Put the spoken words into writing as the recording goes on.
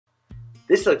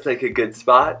This looks like a good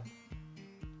spot.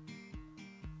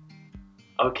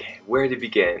 Okay, where to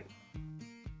begin?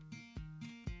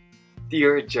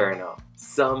 Dear Journal,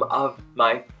 some of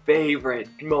my favorite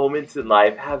moments in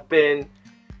life have been,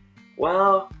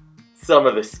 well, some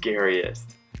of the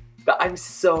scariest. But I'm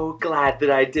so glad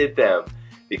that I did them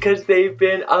because they've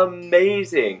been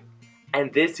amazing.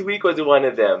 And this week was one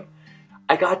of them.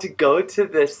 I got to go to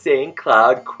the St.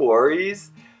 Cloud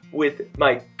Quarries with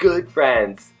my good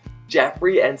friends,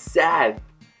 Jeffrey and Seth.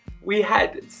 We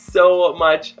had so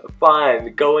much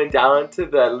fun going down to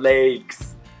the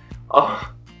lakes.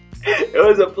 Oh, it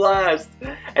was a blast.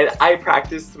 And I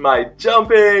practiced my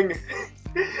jumping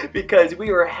because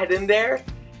we were heading there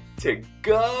to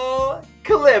go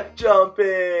cliff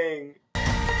jumping.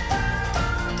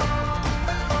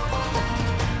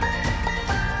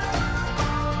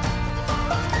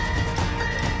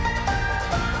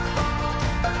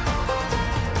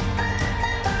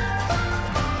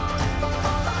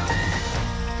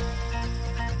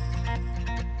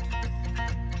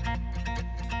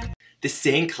 The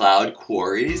St. Cloud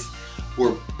Quarries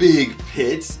were big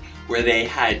pits where they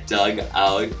had dug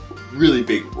out really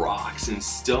big rocks and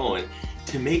stone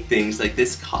to make things like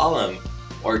this column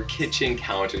or kitchen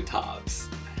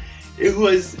countertops. It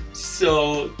was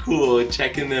so cool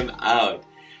checking them out,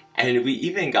 and we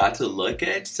even got to look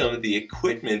at some of the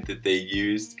equipment that they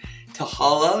used to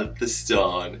haul out the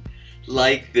stone,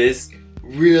 like this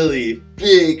really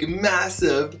big,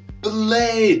 massive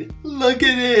blade. Look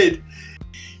at it!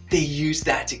 They used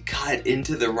that to cut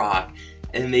into the rock,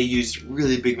 and they used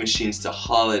really big machines to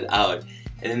haul it out,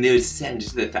 and then they would send it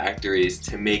to the factories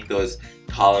to make those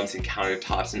columns and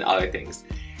countertops and other things.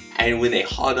 And when they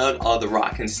hauled out all the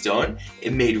rock and stone,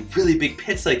 it made really big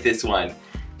pits like this one.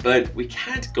 But we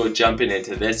can't go jumping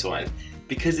into this one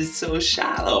because it's so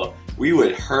shallow. We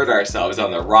would hurt ourselves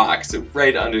on the rocks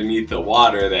right underneath the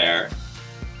water there.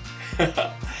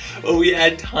 Well, we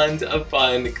had tons of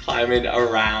fun climbing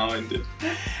around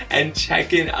and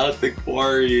checking out the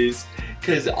quarries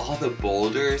because all the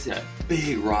boulders and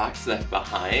big rocks left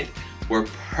behind were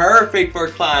perfect for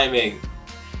climbing.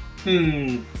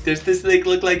 Does this lake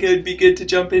look like it would be good to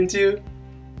jump into?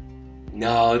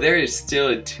 No, there is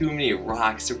still too many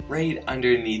rocks right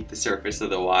underneath the surface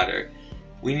of the water.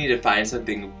 We need to find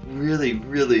something really,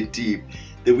 really deep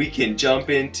that we can jump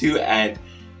into and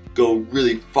go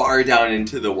really far down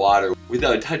into the water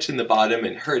without touching the bottom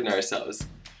and hurting ourselves.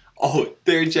 Oh,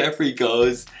 there Jeffrey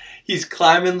goes. He's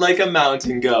climbing like a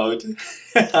mountain goat.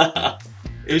 It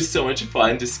was so much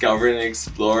fun discovering and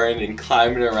exploring and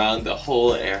climbing around the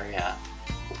whole area.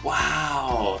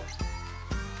 Wow!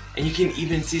 And you can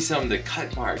even see some of the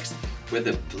cut marks where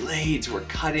the blades were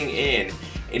cutting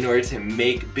in order to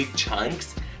make big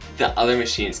chunks that other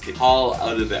machines could haul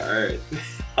out of the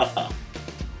earth.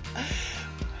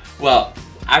 Well,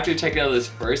 after checking out this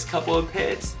first couple of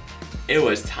pits, it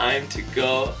was time to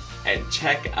go and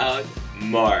check out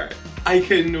more. I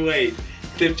couldn't wait.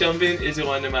 Cliff jumping is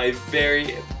one of my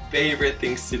very favorite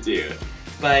things to do,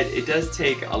 but it does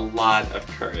take a lot of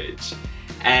courage.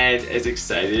 And as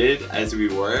excited as we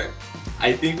were,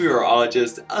 I think we were all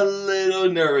just a little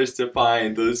nervous to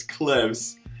find those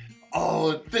cliffs.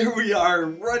 Oh, there we are,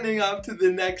 running up to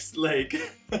the next lake.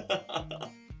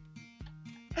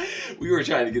 We were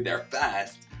trying to get there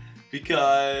fast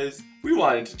because we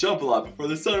wanted to jump a lot before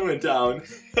the sun went down.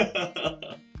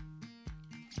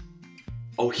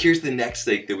 Oh, here's the next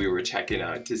lake that we were checking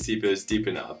out to see if it was deep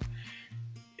enough.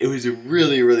 It was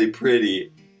really, really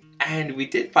pretty, and we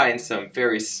did find some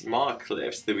very small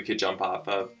cliffs that we could jump off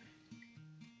of,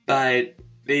 but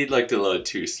they looked a little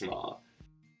too small.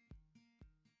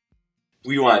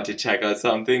 We wanted to check out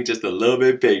something just a little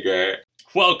bit bigger.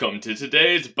 Welcome to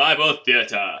today's Bible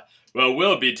Theater, where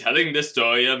we'll be telling the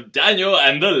story of Daniel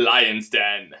and the Lion's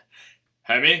Den.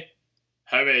 Hermie,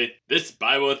 this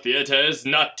Bible Theater is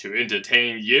not to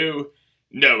entertain you.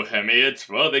 No, Hermie, it's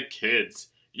for the kids.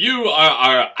 You are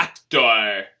our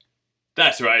actor.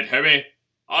 That's right, Hermie.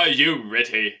 Are you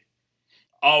ready?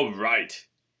 All right.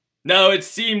 Now it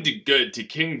seemed good to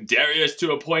King Darius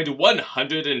to appoint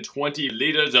 120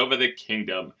 leaders over the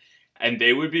kingdom, and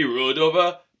they would be ruled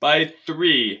over by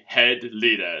 3 head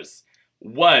leaders,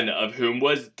 one of whom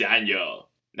was Daniel.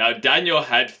 Now Daniel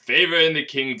had favor in the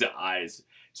king's eyes,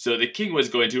 so the king was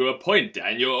going to appoint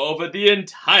Daniel over the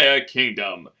entire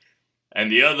kingdom.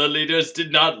 And the other leaders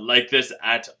did not like this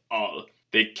at all.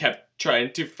 They kept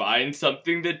trying to find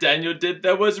something that Daniel did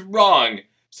that was wrong,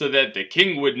 so that the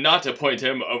king would not appoint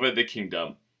him over the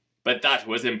kingdom. But that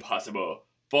was impossible,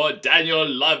 for Daniel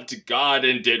loved God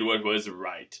and did what was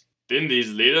right. Then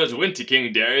these leaders went to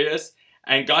King Darius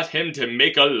and got him to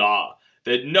make a law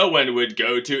that no one would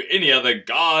go to any other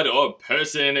god or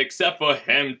person except for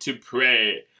him to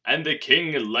pray. And the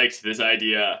king liked this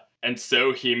idea, and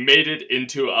so he made it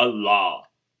into a law.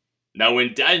 Now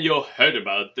when Daniel heard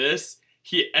about this,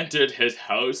 he entered his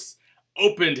house,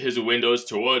 opened his windows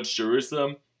towards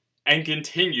Jerusalem, and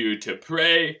continued to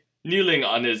pray, kneeling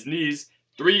on his knees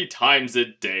 3 times a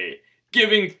day,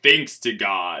 giving thanks to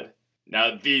God.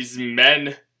 Now these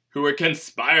men who were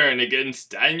conspiring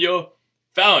against Daniel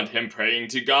found him praying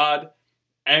to God,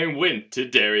 and went to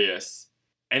Darius,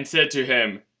 and said to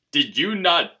him, "Did you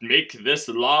not make this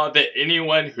law that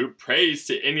anyone who prays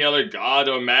to any other god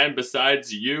or man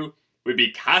besides you would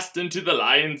be cast into the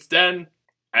lion's den?"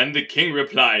 And the king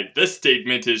replied, "This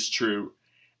statement is true."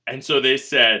 And so they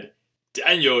said,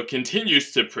 "Daniel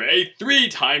continues to pray 3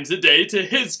 times a day to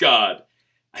his God."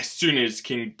 As soon as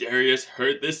King Darius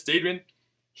heard this statement,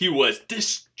 he was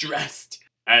distressed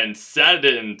and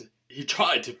saddened. He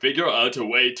tried to figure out a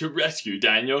way to rescue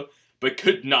Daniel, but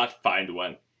could not find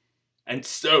one. And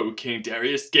so King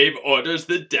Darius gave orders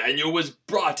that Daniel was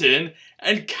brought in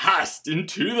and cast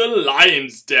into the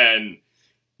lion's den.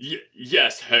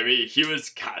 Yes, Hermie, he was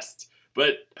cast.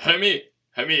 But Hermie,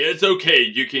 it's okay.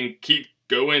 You can keep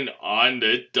going on.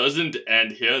 It doesn't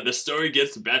end here. The story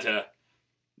gets better.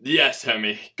 Yes,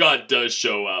 Hermie, God does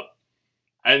show up.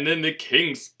 And then the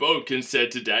king spoke and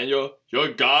said to Daniel, "Your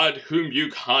God, whom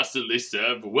you constantly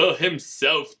serve, will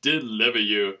himself deliver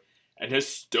you." And a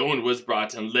stone was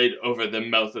brought and laid over the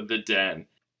mouth of the den.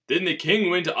 Then the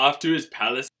king went off to his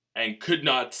palace and could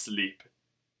not sleep.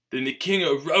 Then the king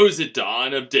arose at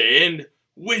dawn of day and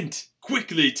went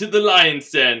quickly to the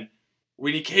lion's den.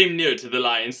 When he came near to the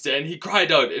lion's den, he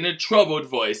cried out in a troubled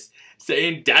voice,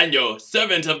 saying, "Daniel,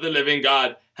 servant of the living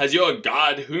God, has your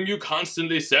God, whom you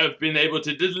constantly serve, been able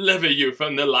to deliver you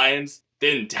from the lions?"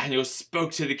 Then Daniel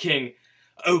spoke to the king,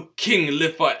 "O king,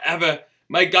 live forever.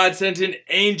 My God sent an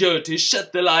angel to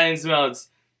shut the lions' mouths,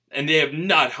 and they have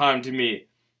not harmed me,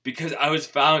 because I was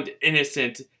found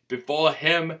innocent before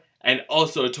him and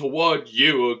also toward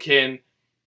you, O king."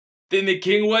 Then the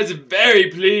king was very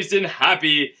pleased and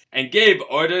happy, and gave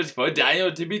orders for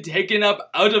Daniel to be taken up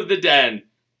out of the den.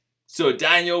 So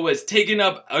Daniel was taken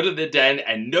up out of the den,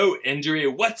 and no injury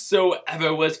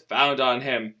whatsoever was found on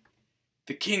him.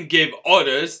 The king gave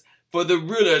orders for the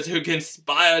rulers who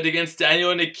conspired against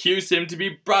Daniel and accused him to be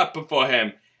brought before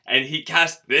him, and he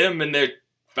cast them and their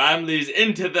families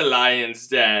into the lion's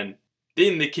den.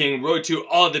 Then the king wrote to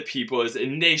all the peoples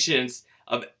and nations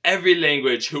of every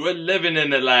language who were living in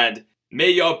the land,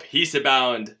 "May your peace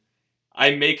abound.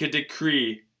 I make a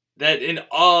decree that in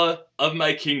all of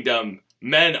my kingdom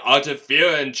men are to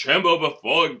fear and tremble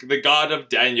before the God of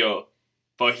Daniel,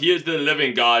 for he is the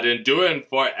living God, enduring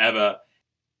forever."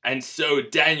 And so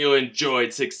Daniel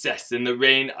enjoyed success in the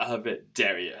reign of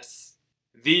Darius.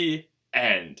 The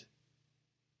end.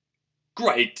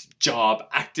 Great job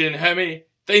acting, Hermie.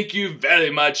 Thank you very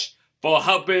much for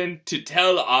helping to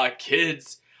tell our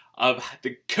kids of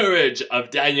the courage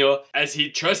of Daniel as he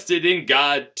trusted in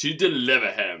God to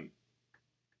deliver him.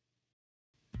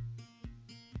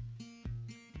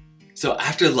 So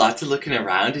after lots of looking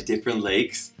around at different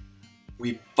lakes,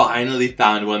 we finally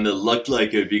found one that looked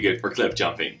like it would be good for cliff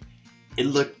jumping. It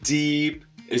looked deep,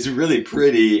 it was really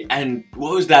pretty, and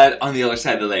what was that on the other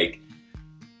side of the lake?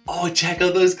 Oh, check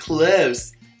out those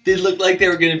cliffs! They looked like they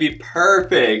were going to be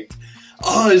perfect!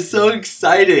 Oh, it's so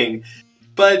exciting!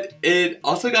 But it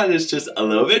also got us just a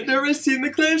little bit nervous seeing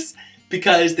the cliffs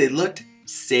because they looked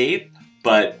safe,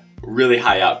 but really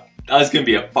high up. That was going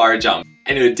to be a far jump,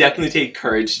 and it would definitely take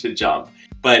courage to jump.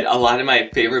 But a lot of my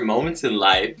favorite moments in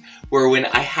life were when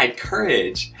I had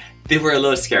courage. They were a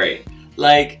little scary.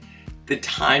 Like the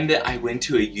time that I went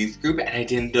to a youth group and I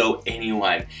didn't know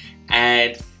anyone,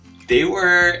 and they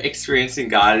were experiencing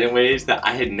God in ways that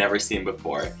I had never seen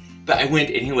before. But I went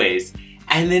anyways.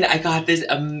 And then I got this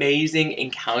amazing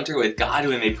encounter with God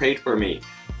when they prayed for me.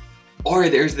 Or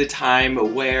there's the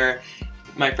time where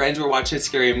my friends were watching a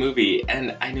scary movie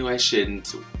and I knew I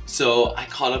shouldn't. So I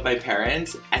called up my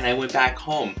parents and I went back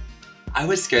home. I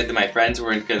was scared that my friends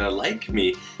weren't gonna like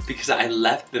me because I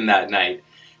left them that night.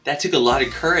 That took a lot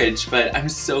of courage, but I'm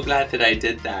so glad that I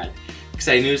did that because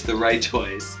I knew it was the right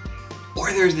choice.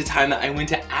 Or there's the time that I went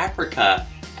to Africa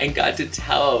and got to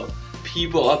tell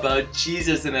people about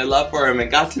Jesus and their love for him and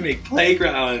got to make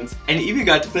playgrounds and even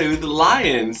got to play with the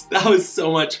lions. That was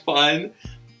so much fun.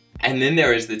 And then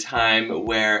there was the time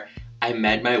where I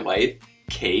met my wife,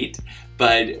 Kate,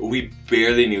 but we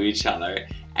barely knew each other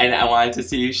and I wanted to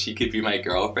see if she could be my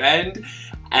girlfriend,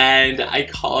 and I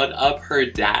called up her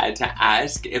dad to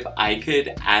ask if I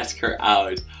could ask her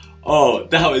out. Oh,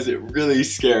 that was really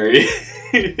scary.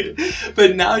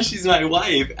 But now she's my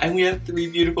wife and we have 3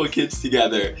 beautiful kids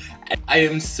together. I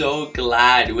am so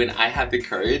glad when I have the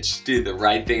courage to do the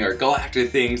right thing or go after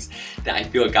things that I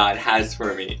feel God has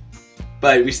for me.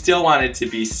 But we still wanted to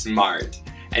be smart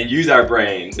and use our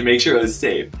brains to make sure it was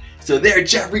safe. So there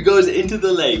Jeffrey goes into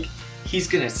the lake. He's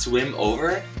gonna swim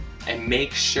over and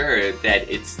make sure that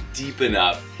it's deep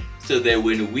enough so that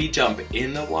when we jump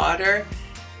in the water,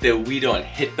 that we don't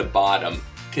hit the bottom,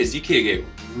 because you can get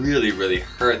really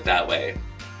hurt that way.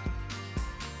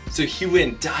 So he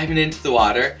went diving into the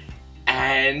water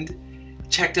and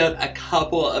checked out a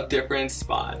couple of different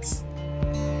spots.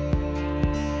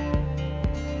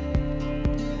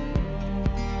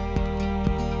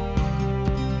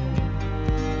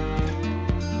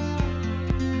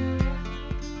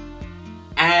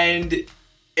 And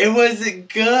it wasn't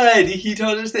good. He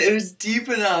told us that it was deep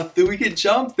enough that we could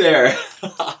jump there.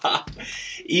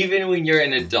 Even when you're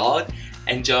an adult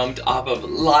and jumped off of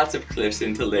lots of cliffs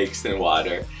into lakes and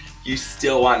water, you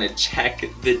still want to check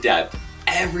the depth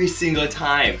every single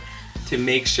time to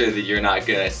make sure that you're not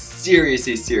gonna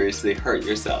seriously hurt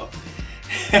yourself.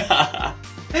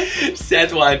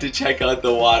 Seth wanted to check out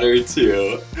the water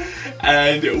too,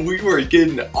 and we were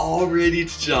getting all ready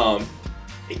to jump.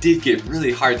 It did get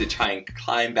really hard to try and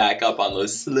climb back up on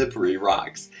those slippery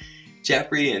rocks.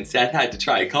 Jeffrey and Seth had to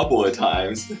try a couple of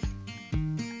times.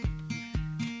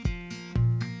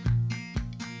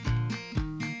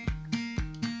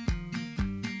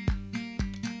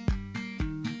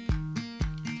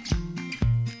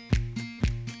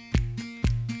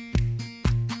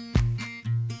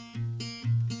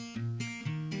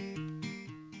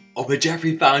 Oh, but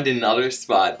Jeffrey found another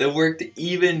spot that worked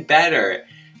even better.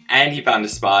 And he found a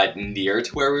spot near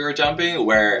to where we were jumping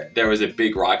where there was a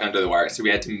big rock under the water, so we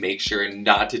had to make sure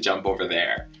not to jump over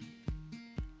there.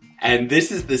 And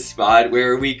this is the spot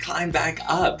where we climbed back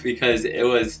up because it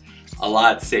was a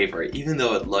lot safer. Even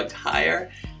though it looked higher,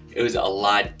 it was a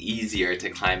lot easier to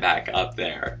climb back up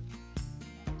there.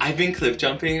 I've been cliff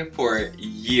jumping for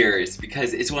years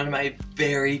because it's one of my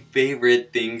very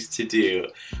favorite things to do.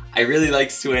 I really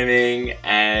like swimming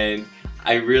and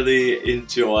I really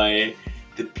enjoy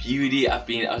the beauty of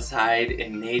being outside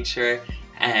in nature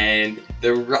and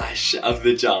the rush of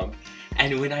the jump.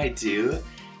 And when I do,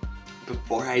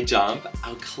 before I jump,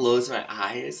 I'll close my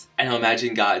eyes and I'll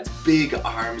imagine God's big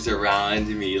arms around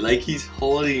me like He's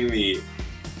holding me.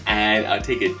 And I'll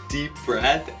take a deep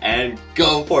breath and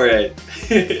go for it.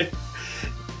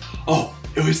 Oh,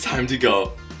 it was time to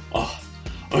go. Oh,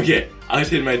 okay. I was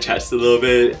hitting my chest a little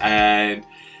bit and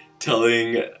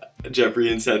telling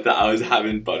Jeffrey and Seth that I was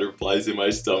having butterflies in my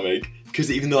stomach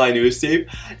because even though I knew it was safe,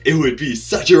 it would be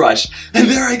such a rush. And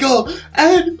there I go,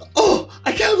 and oh,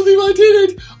 I can't believe I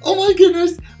did it. Oh my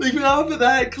goodness, leaping off of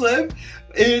that cliff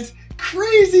is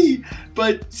crazy,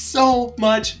 but so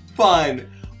much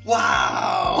fun.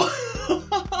 Wow.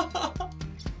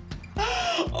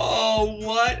 Oh,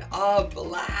 what a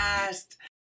blast.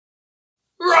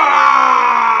 Roar!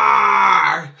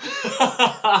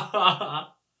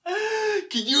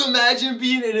 Can you imagine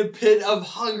being in a pit of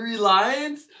hungry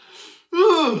lions?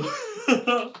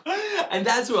 And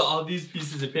that's what all these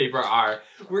pieces of paper are.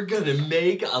 We're gonna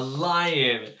make a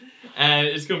lion. And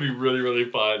it's gonna be really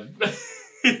fun.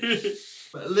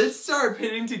 Let's start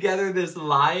putting together this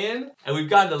lion. And we've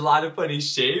got a lot of funny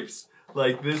shapes.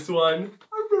 Like this one.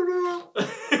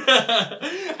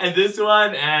 And this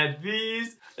one and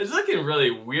these. It's looking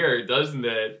really weird, doesn't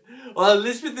it? Well,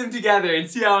 let's put them together and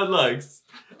see how it looks.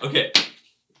 Okay.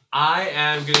 I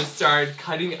am gonna start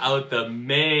cutting out the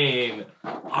mane.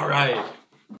 All right.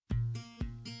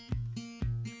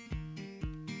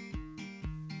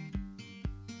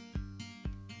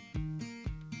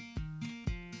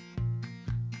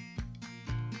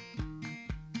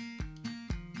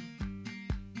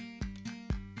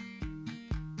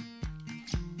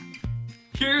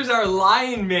 Here's our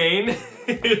lion mane.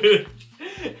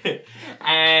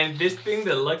 And this thing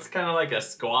that looks kind of like a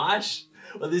squash,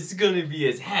 well, this is going to be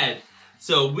his head.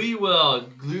 So we will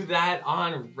glue that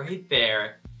on right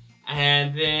there.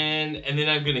 And then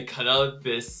I'm going to cut out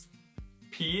this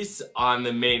piece on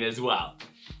the mane as well.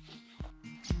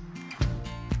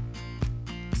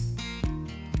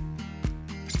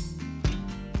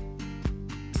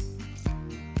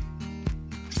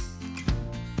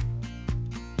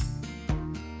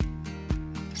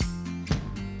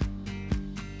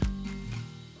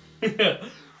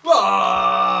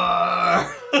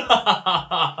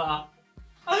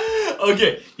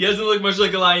 Okay, he doesn't look much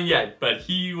like a lion yet, but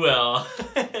he will.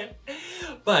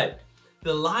 But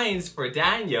the lions for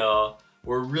Daniel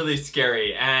were really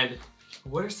scary, and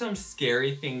what are some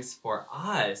scary things for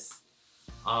us?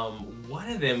 One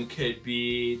of them could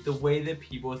be the way that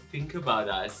people think about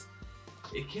us.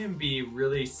 It can be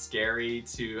really scary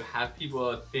to have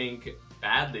people think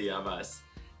badly of us,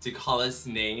 to call us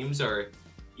names or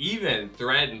even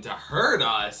threaten to hurt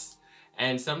us.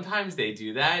 And sometimes they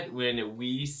do that when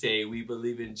we say we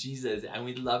believe in Jesus and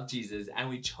we love Jesus and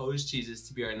we chose Jesus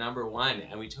to be our number one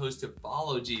and we chose to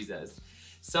follow Jesus.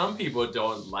 Some people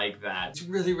don't like that. It's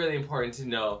really, really important to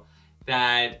know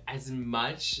that as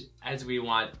much as we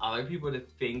want other people to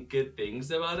think good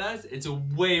things about us, it's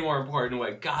way more important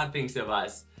what God thinks of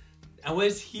us. And what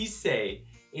does he say?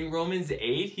 In Romans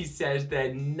 8, he says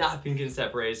that nothing can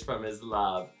separate us from his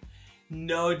love.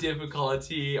 No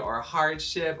difficulty or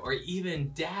hardship or even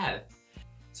death.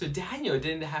 So Daniel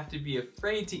didn't have to be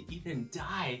afraid to even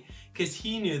die because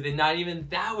he knew that not even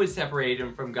that would separate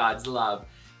him from God's love.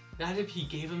 Not if he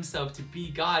gave himself to be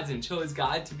God's and chose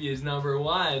God to be his number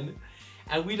one.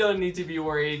 And we don't need to be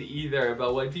worried either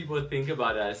about what people think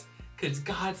about us because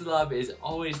God's love is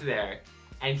always there.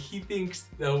 And he thinks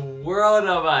the world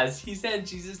of us. He sent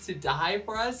Jesus to die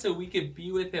for us so we could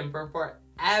be with him for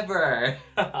forever.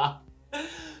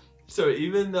 So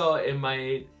even though it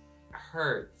might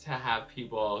hurt to have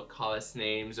people call us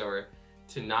names or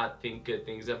to not think good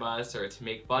things of us or to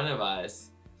make fun of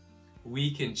us,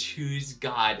 we can choose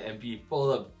God and be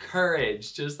full of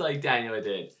courage, just like Daniel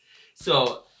did.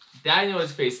 So Daniel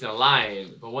is facing a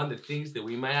lion, but one of the things that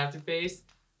we might have to face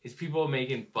is people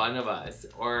making fun of us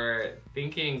or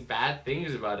thinking bad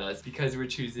things about us because we're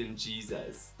choosing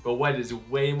Jesus. But what is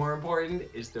way more important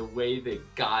is the way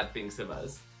that God thinks of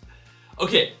us.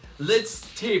 Okay,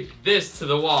 let's tape this to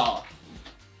the wall.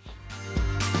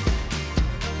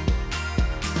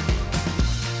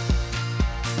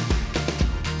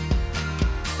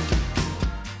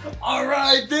 All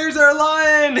right, there's our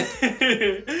lion.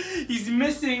 He's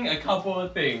missing a couple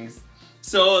of things.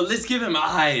 So let's give him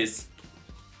eyes.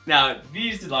 Now,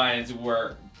 these lions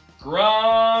were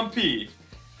grumpy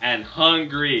and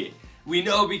hungry. We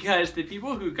know because the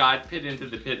people who got put into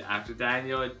the pit after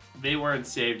Daniel, they weren't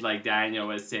saved like Daniel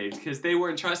was saved because they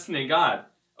weren't trusting in God.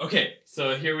 Okay,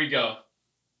 so here we go.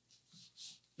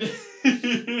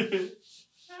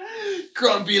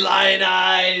 Grumpy lion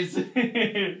eyes.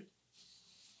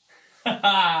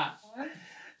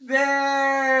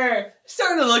 There!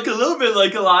 Starting to look a little bit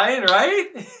like a lion, right?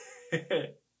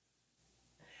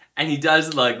 And he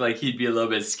does look like he'd be a little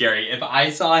bit scary. If I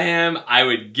saw him, I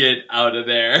would get out of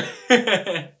there.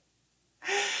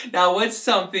 Now, what's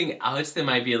something else that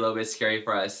might be a little bit scary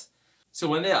for us? So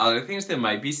one of the other things that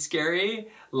might be scary,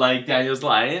 like Daniel's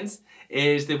lions,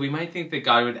 is that we might think that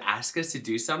God would ask us to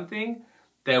do something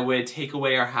that would take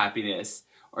away our happiness,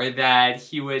 or that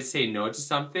he would say no to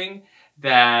something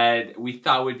that we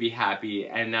thought would be happy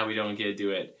and now we don't get to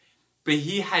do it. But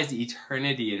he has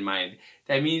eternity in mind.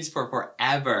 That means for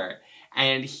forever.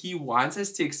 And he wants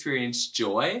us to experience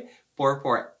joy for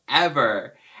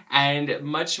forever. And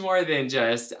much more than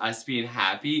just us being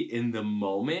happy in the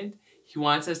moment, he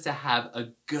wants us to have a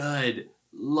good,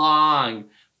 long,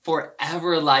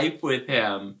 forever life with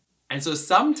him. And so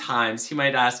sometimes he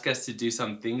might ask us to do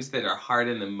some things that are hard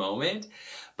in the moment,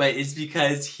 but it's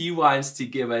because he wants to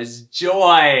give us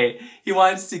joy. He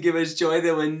wants to give us joy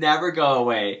that will never go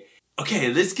away.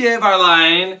 Okay, let's give our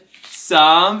lion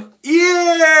some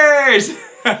ears!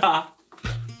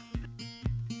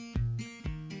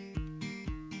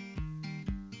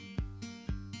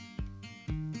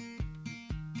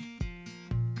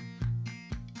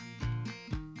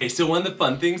 Okay, so one of the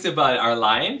fun things about our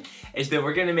lion is that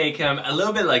we're gonna make him a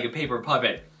little bit like a paper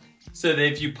puppet. So that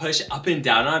if you push up and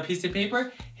down on a piece of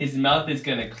paper, his mouth is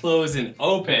gonna close and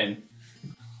open.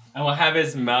 And we'll have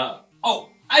his mouth, oh!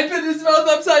 I put his mouth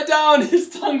upside down, his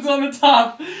tongue's on the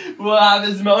top. We'll have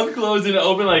his mouth closed and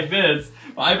open like this.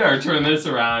 Well, I better turn this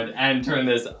around and turn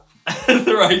this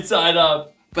the right side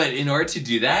up. But in order to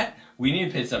do that, we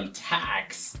need to put some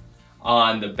tacks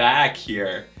on the back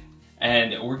here.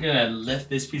 And we're gonna lift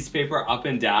this piece of paper up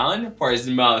and down for his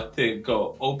mouth to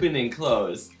go open and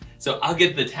close. So I'll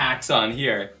get the tacks on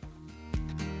here.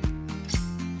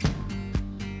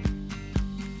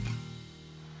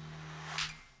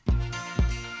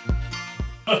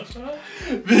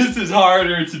 This is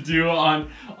harder to do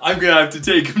on, I'm gonna have to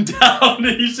take him down.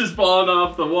 He's just falling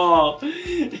off the wall.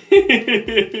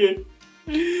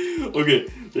 Okay,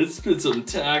 let's put some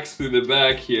tacks through the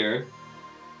back here.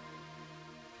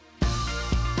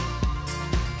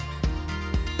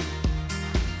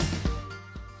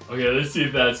 Okay, let's see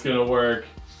if that's gonna work.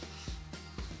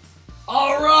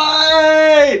 All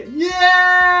right!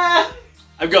 Yeah!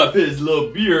 I've got to put his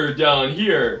little beard down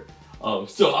here.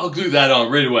 So I'll glue that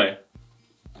on right away.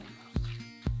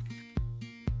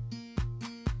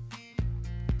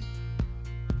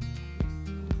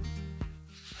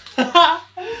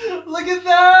 Look at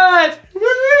that!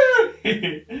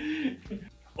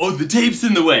 Oh, the tape's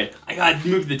in the way. I gotta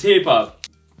move the tape up.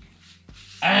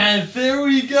 And there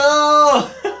we go!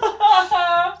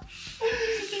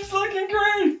 He's looking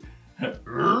great!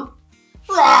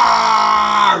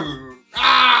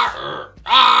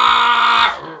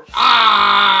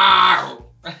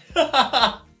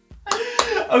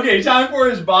 Okay, time for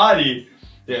his body.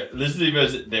 There, let's leave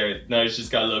us there. No, he's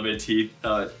just got a little bit of teeth.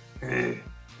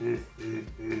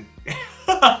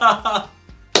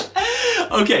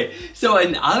 Okay, so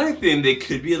another thing that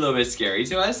could be a little bit scary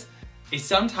to us is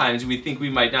sometimes we think we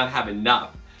might not have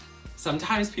enough.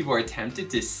 Sometimes people are tempted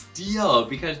to steal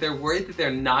because they're worried that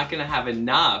they're not gonna have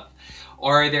enough,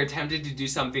 or they're tempted to do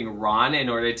something wrong in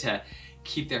order to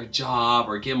keep their job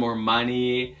or get more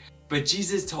money. But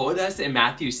Jesus told us in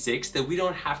Matthew 6 that we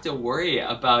don't have to worry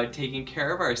about taking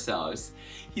care of ourselves.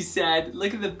 He said,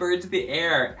 look at the birds of the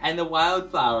air and the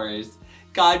wildflowers.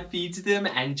 God feeds them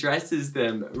and dresses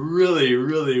them really,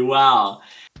 really well.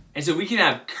 And so we can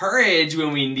have courage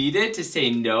when we need it to say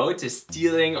no to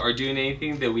stealing or doing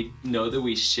anything that we know that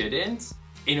we shouldn't,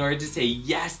 in order to say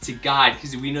yes to God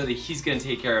because we know that He's gonna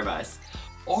take care of us.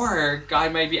 Or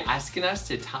God might be asking us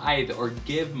to tithe or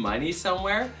give money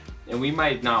somewhere, and we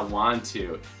might not want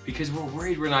to because we're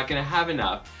worried we're not gonna have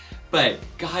enough. But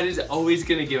God is always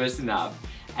gonna give us enough,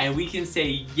 and we can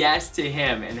say yes to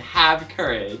Him and have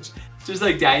courage. Just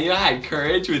like Daniel had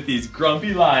courage with these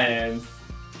grumpy lions.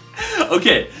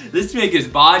 Okay, let's make his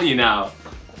body now.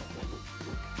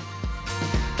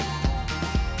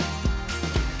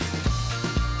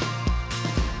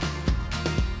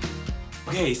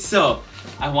 Okay, so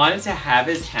I wanted to have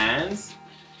his hands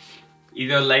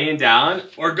either laying down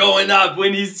or going up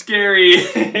when he's scary.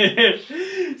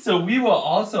 So we will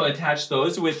also attach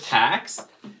those with tacks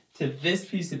to this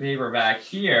piece of paper back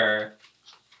here.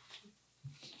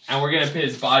 And we're gonna put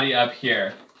his body up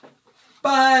here.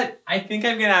 But I think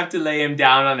I'm gonna have to lay him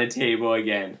down on the table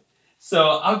again. So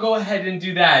I'll go ahead and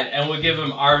do that, and we'll give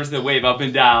him arms that wave up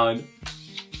and down.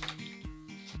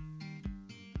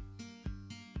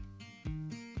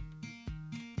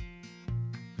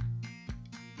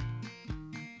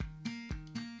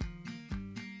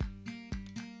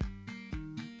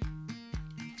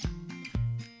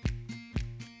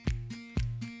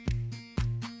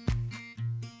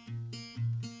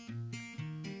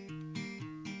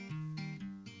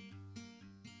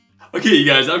 Okay, you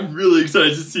guys, I'm really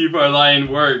excited to see if our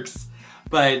lion works.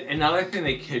 But another thing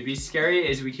that could be scary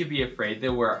is we could be afraid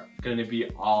that we're gonna be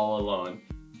all alone.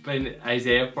 But in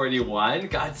Isaiah 41,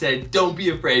 God said, don't be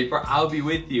afraid, for I'll be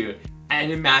with you.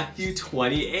 And in Matthew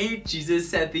 28, Jesus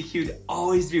said that He would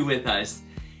always be with us.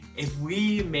 If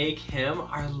we make Him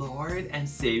our Lord and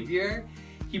Savior,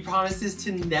 He promises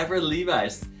to never leave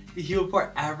us. He will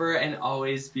forever and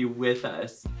always be with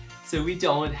us. So we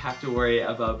don't have to worry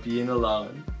about being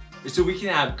alone. So we can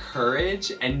have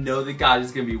courage and know that God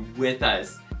is going to be with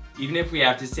us, even if we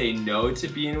have to say no to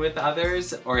being with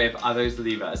others or if others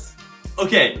leave us.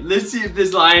 Okay, let's see if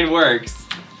this lion works.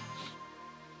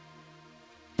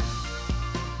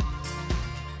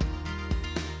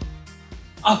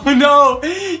 Oh no,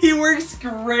 he works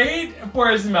great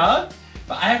for his mouth,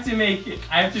 but I have to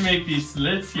make these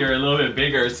slits here a little bit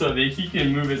bigger so that he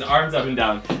can move his arms up and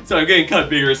down. So I'm going to cut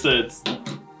bigger slits.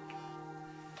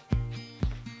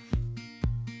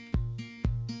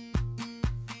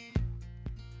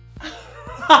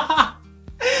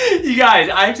 You guys,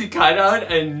 I have to cut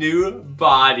out a new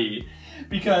body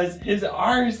because his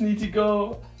arms need to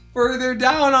go further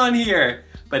down on here.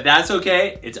 But that's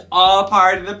okay, it's all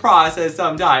part of the process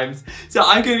sometimes. So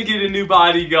I'm gonna get a new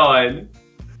body going.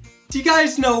 Do you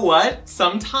guys know what?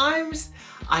 Sometimes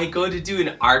I go to do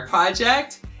an art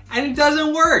project and it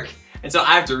doesn't work. And so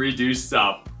I have to redo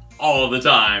stuff all the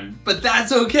time. But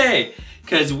that's okay,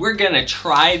 because we're gonna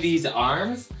try these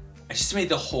arms. I just made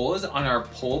the holes on our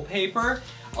pull paper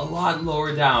a lot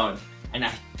lower down, and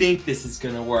I think this is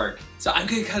gonna work. So I'm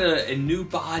gonna cut a new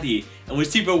body and we'll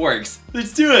see if it works.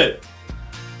 Let's do it.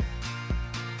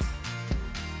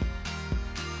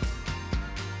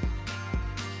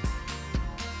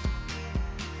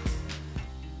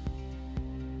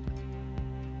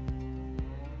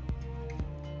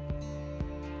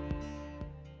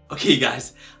 Okay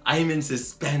guys, I'm in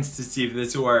suspense to see if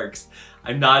this works.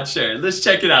 I'm not sure. Let's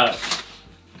check it out.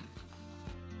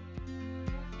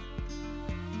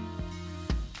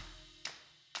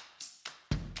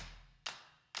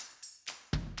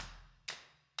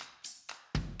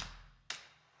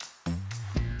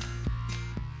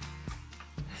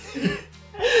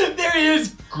 There he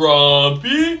is,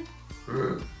 Grumpy.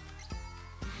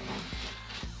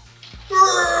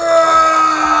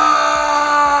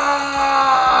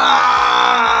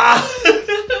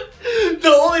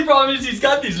 The only problem is he's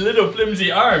got these little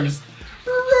flimsy arms.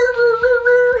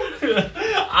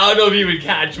 I don't know if he would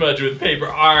catch much with paper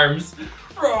arms.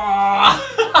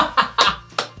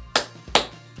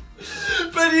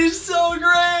 But he's so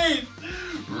great.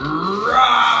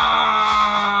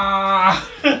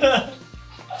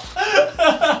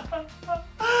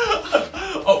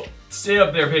 Oh, stay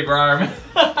up there, paper arm.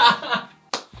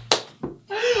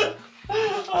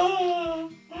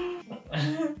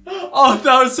 Oh,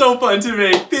 that was so fun to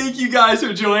make. Thank you guys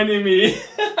for joining me.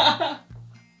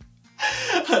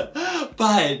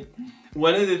 But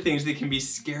one of the things that can be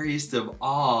scariest of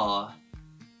all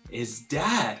is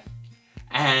death.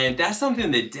 And that's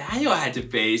something that Daniel had to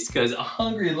face, because a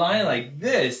hungry lion like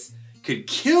this could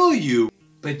kill you.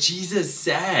 But Jesus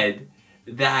said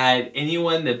that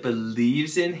anyone that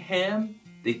believes in him,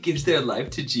 that gives their life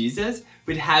to Jesus,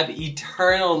 would have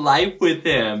eternal life with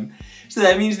him. So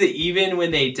that means that even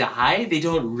when they die, they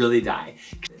don't really die,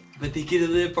 but they get to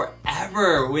live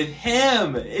forever with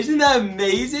him. Isn't that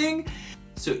amazing?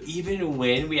 So even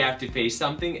when we have to face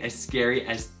something as scary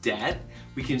as death,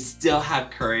 we can still have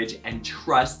courage and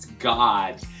trust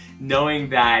God, knowing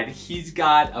that he's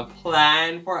got a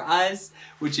plan for us,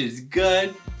 which is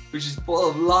good, which is full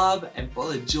of love and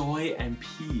full of joy and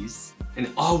peace. And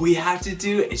all we have to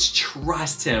do is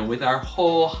trust him with our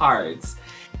whole hearts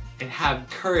and have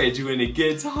courage when it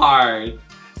gets hard.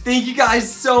 Thank you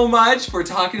guys so much for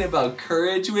talking about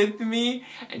courage with me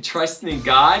and trusting in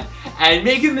God and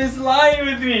making this lion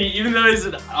with me, even though his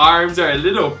arms are a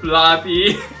little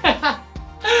floppy.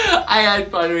 I had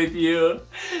fun with you.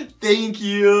 Thank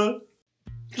you.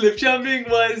 Cliff jumping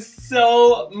was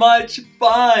so much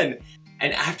fun.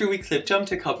 And after we cliff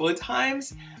jumped a couple of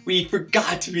times, we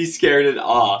forgot to be scared at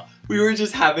all. We were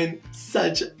just having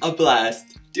such a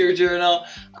blast. Dear Journal,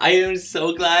 I am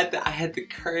so glad that I had the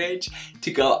courage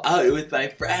to go out with my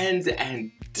friends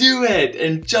and do it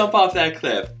and jump off that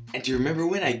cliff. And do you remember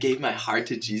when I gave my heart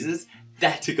to Jesus?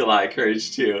 That took a lot of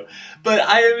courage too. But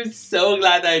I am so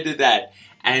glad that I did that.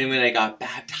 And when I got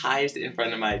baptized in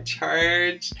front of my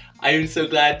church, I am so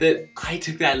glad that I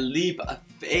took that leap of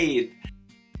faith.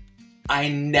 I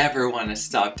never want to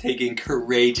stop taking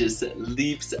courageous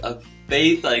leaps of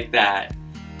faith like that.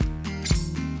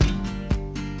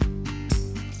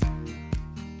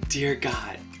 Dear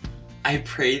God, I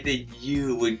pray that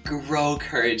you would grow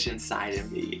courage inside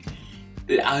of me,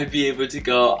 that I would be able to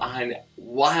go on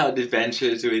wild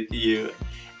adventures with you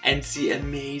and see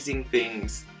amazing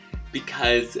things,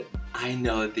 because I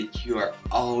know that you are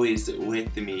always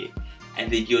with me and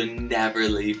that you'll never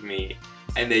leave me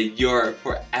and that your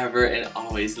forever and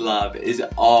always love is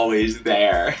always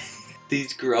there.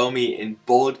 Please grow me in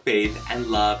bold faith and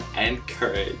love and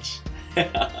courage.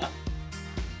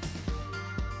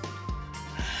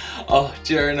 Oh,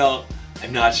 Journal,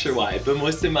 I'm not sure why, but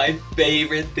most of my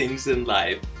favorite things in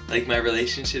life, like my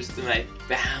relationships with my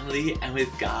family and with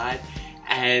God,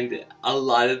 and a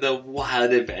lot of the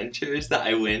wild adventures that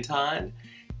I went on,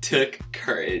 took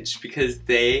courage because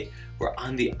they were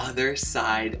on the other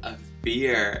side of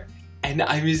fear. And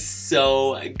I'm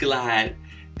so glad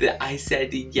that I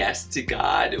said yes to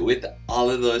God with all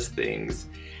of those things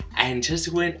and just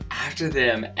went after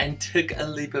them and took a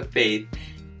leap of faith.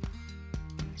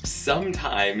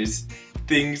 Sometimes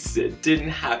things didn't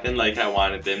happen like I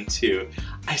wanted them to.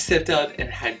 I stepped out and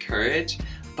had courage,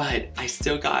 but I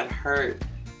still got hurt.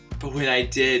 But when I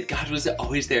did, God was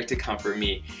always there to comfort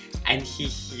me, and he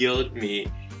healed me.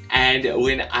 And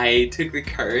when I took the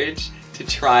courage to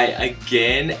try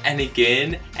again and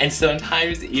again, and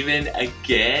sometimes even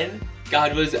again,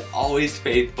 God was always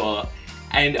faithful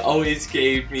and always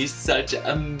gave me such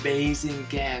amazing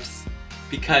gifts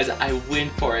because I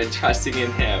went for it trusting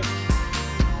in him.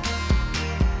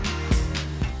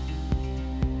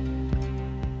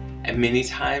 And many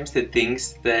times the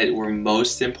things that were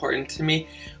most important to me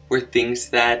were things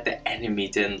that the enemy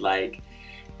didn't like.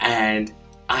 And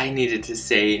I needed to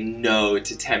say no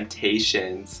to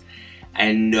temptations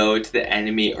and no to the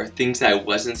enemy or things I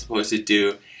wasn't supposed to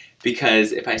do,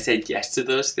 because if I said yes to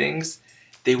those things,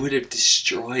 they would have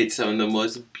destroyed some of the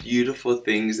most beautiful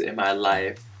things in my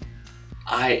life.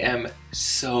 I am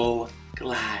so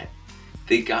glad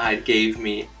that God gave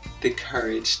me the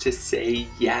courage to say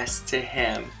yes to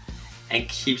him and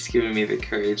keeps giving me the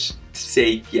courage to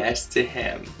say yes to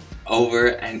him over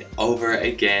and over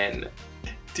again.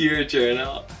 Dear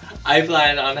Journal, I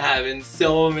plan on having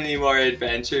so many more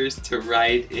adventures to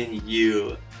write in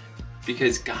you.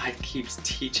 because God keeps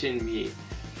teaching me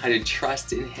how to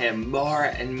trust in Him more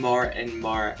and more and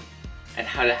more, and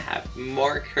how to have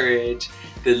more courage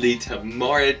that lead to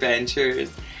more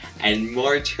adventures and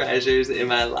more treasures in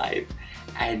my life,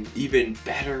 and even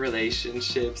better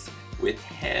relationships with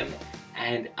Him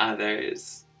and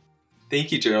others.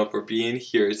 Thank you, Journal, for being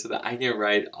here so that I can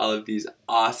write all of these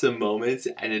awesome moments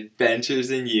and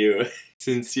adventures in you.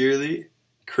 Sincerely,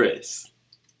 Chris.